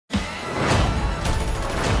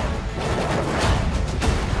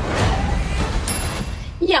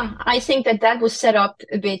Yeah, I think that that was set up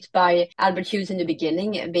a bit by Albert Hughes in the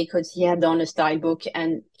beginning because he had done a style book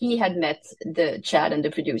and he had met the Chad and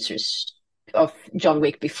the producers of John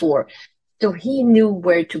Wick before. So he knew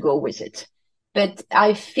where to go with it. But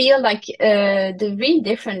I feel like the real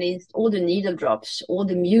difference is all the needle drops, all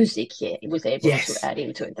the music he was able to Yes. add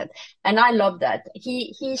into it. And I love that.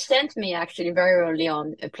 He sent me actually very early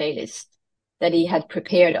on a playlist that he had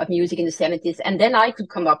prepared of music in the 70s, and then I could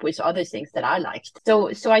come up with other things that I liked.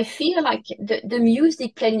 So I feel like the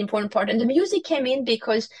music played an important part, and the music came in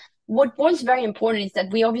because what was very important is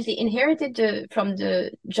that we obviously inherited from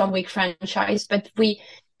the John Wick franchise, but we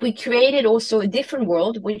created also a different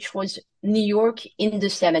world, which was New York in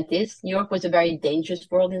the 70s. New York was a very dangerous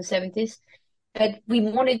world in the 70s, but we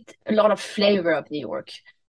wanted a lot of flavor of New York.